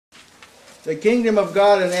The kingdom of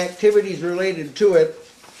God and activities related to it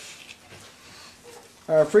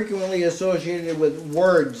are frequently associated with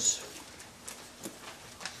words.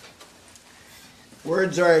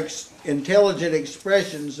 Words are intelligent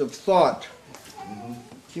expressions of thought.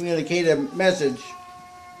 Communicate a message.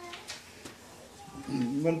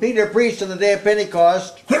 When Peter preached on the day of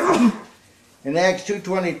Pentecost in Acts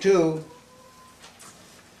 2:22,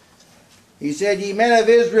 he said, "Ye men of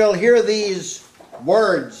Israel, hear these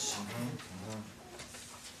words."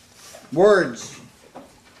 Words.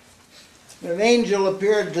 An angel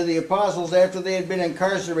appeared to the apostles after they had been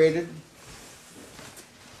incarcerated.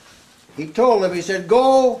 He told them, he said,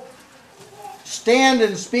 "Go, stand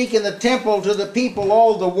and speak in the temple to the people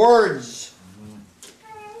all the words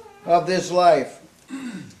of this life."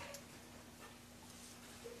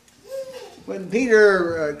 When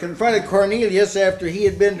Peter confronted Cornelius after he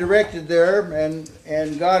had been directed there,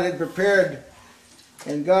 and God had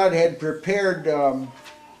prepared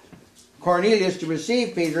Cornelius to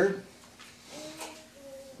receive Peter,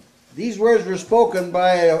 these words were spoken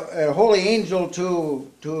by a holy angel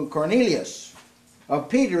to Cornelius. Of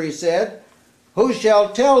Peter he said, "Who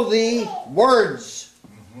shall tell thee words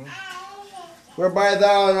whereby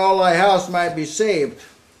thou and all thy house might be saved?"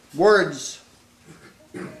 Words.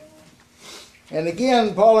 And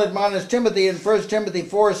again, Paul admonished Timothy in 1 Timothy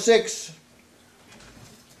 4:6,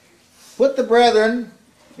 "Put the brethren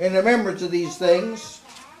in remembrance of these things.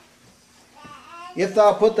 If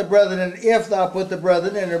thou put the brethren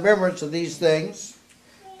in remembrance of these things,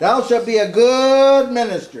 thou shalt be a good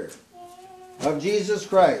minister of Jesus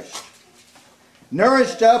Christ,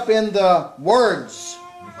 nourished up in the words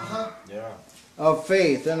of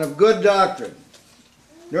faith and of good doctrine."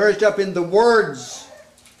 Nourished up in the words.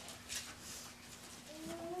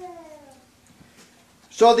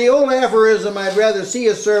 So the old aphorism, "I'd rather see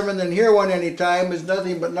a sermon than hear one any time," is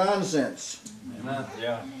nothing but nonsense. Amen.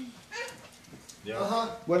 Yeah. Yeah.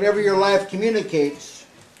 Whatever your life communicates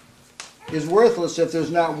is worthless if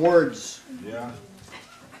there's not words. Yeah.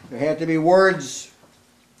 There have to be words.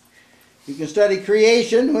 You can study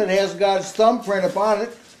creation when it has God's thumbprint upon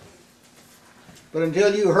it, but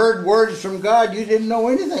until you heard words from God, you didn't know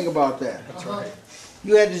anything about that. That's right.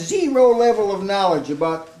 You had zero level of knowledge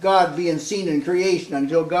about God being seen in creation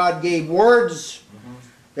until God gave words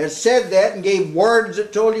that said that and gave words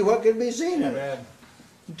that told you what could be seen in it. Amen.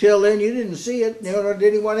 Until then, you didn't see it, nor did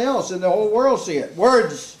anyone else in the whole world see it.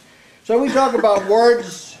 Words. So we talk about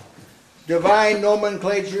words, divine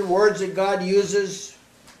nomenclature, words that God uses.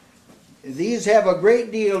 These have a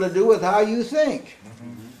great deal to do with how you think.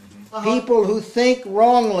 People who think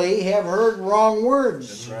wrongly have heard wrong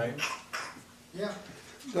words. That's right. Yeah.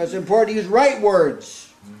 So it's important to use right words.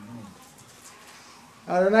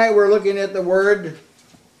 Now tonight we're looking at the word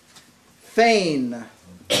feign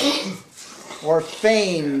or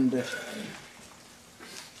feigned. It's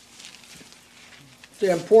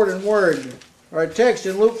an important word. Our text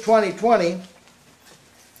in Luke 20:20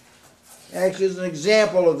 actually is an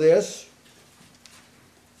example of this.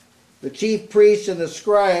 The chief priests and the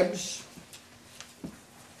scribes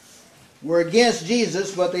were against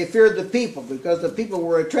Jesus, but they feared the people because the people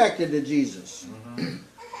were attracted to Jesus.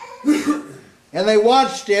 And they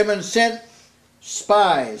watched him and sent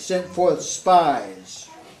forth spies,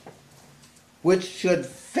 which should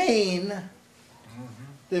feign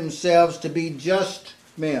themselves to be just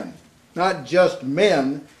men. Not just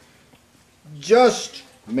men, just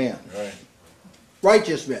men. Right.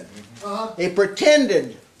 Righteous men. They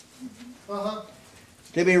pretended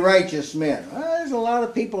to be righteous men. Well, there's a lot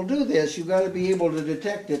of people do this. You've got to be able to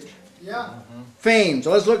detect it. Yeah. Feign.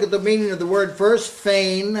 So let's look at the meaning of the word first.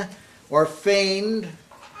 Feign or feigned.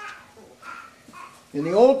 In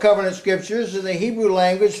the Old Covenant Scriptures, in the Hebrew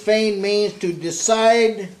language, feign means to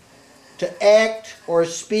decide to act or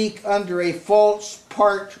speak under a false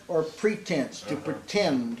part or pretense, to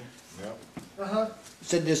pretend. Yep.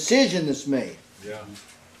 It's a decision that's made. Yeah.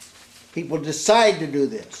 People decide to do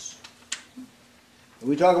this. When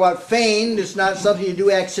we talk about feigned, it's not something you do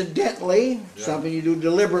accidentally, something you do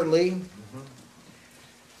deliberately.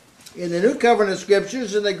 In the New Covenant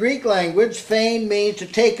Scriptures, in the Greek language, feign means to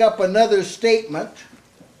take up another statement,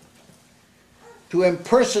 to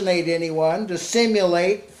impersonate anyone, to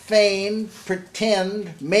simulate, feign,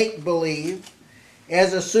 pretend, make believe,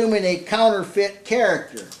 as assuming a counterfeit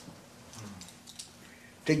character.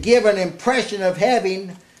 To give an impression of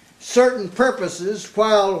having certain purposes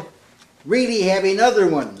while really having other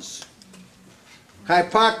ones.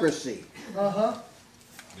 Hypocrisy. Uh-huh.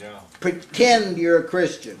 Yeah. Pretend you're a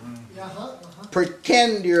Christian.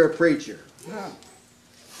 Pretend you're a preacher.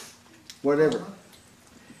 Whatever.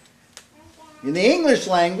 In the English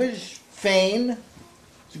language, feign,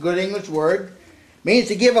 it's a good English word, means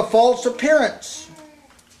to give a false appearance.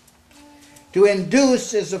 To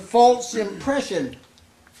induce is a false impression.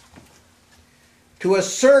 To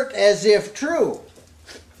assert as if true.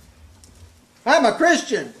 I'm a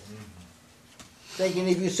Christian. Thinking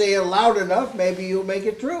if you say it loud enough, maybe you'll make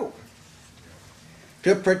it true.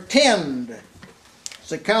 To pretend.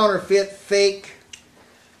 It's a counterfeit, fake,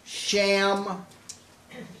 sham.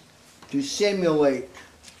 To simulate.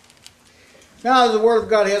 Now, the Word of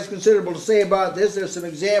God has considerable to say about this. There's some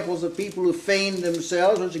examples of people who feigned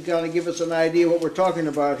themselves, which will kind of give us an idea of what we're talking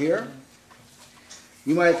about here.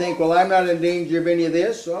 You might think, well, I'm not in danger of any of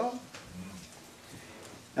this. So,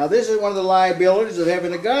 now, this is one of the liabilities of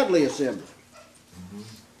having a godly assembly.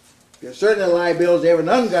 There's certainly a liability to having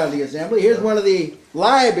an ungodly assembly. Here's one of the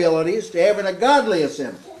liabilities to having a godly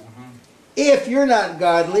assembly. If you're not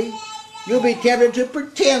godly, you'll be tempted to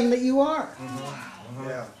pretend that you are.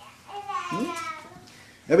 Yeah.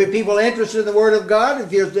 There'll be people interested in the Word of God. If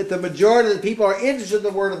the majority of the people are interested in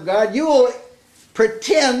the Word of God, you will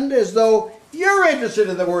pretend as though you're interested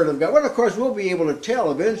in the Word of God. Well, of course, we'll be able to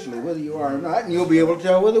tell eventually whether you are or not, and you'll be able to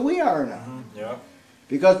tell whether we are or not. Yeah.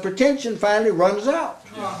 Because pretension finally runs out.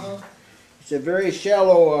 It's a very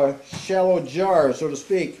shallow jar, so to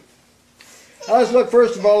speak. Now let's look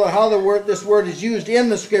first of all at how this word is used in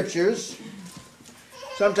the Scriptures.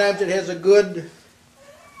 Sometimes it has a good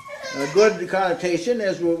connotation,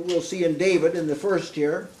 as we'll see in David in the first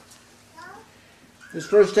here. This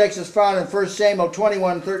first text is found in 1 Samuel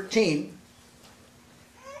 21:13.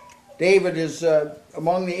 David is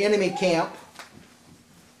among the enemy camp,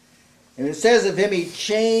 and it says of him, he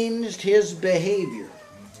changed his behavior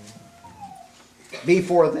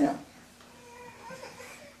before them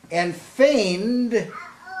and feigned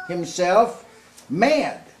himself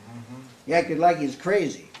mad. He acted like he's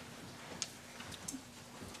crazy.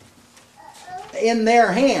 In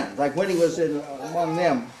their hands, like when he was among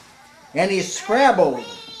them. And he scrabbled,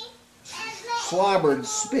 slobbered,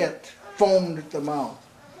 spit, foamed at the mouth.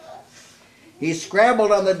 He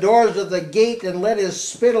scrabbled on the doors of the gate and let his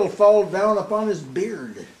spittle fall down upon his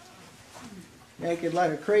beard. He acted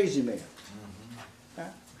like a crazy man.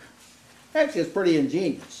 Actually, it's pretty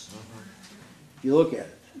ingenious if you look at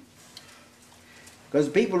it. Because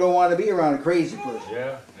people don't want to be around a crazy person.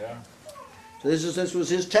 Yeah, yeah. So this was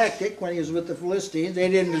his tactic when he was with the Philistines. They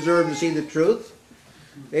didn't deserve to see the truth.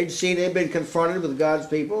 They'd been confronted with God's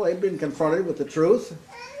people. They'd been confronted with the truth.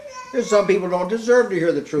 There's some people who don't deserve to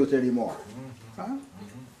hear the truth anymore. Huh?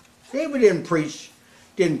 David didn't preach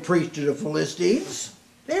to the Philistines.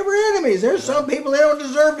 They were enemies. There's some people, they don't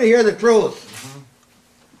deserve to hear the truth.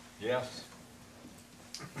 Yes.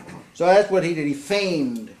 So that's what he did. He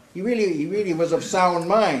feigned. He really was of sound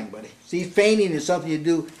mind. But see, feigning is something you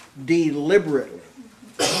do deliberately.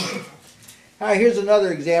 Now here's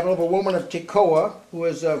another example of a woman of Tekoa who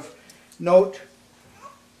is of note.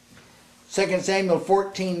 2 Samuel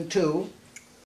 14:2.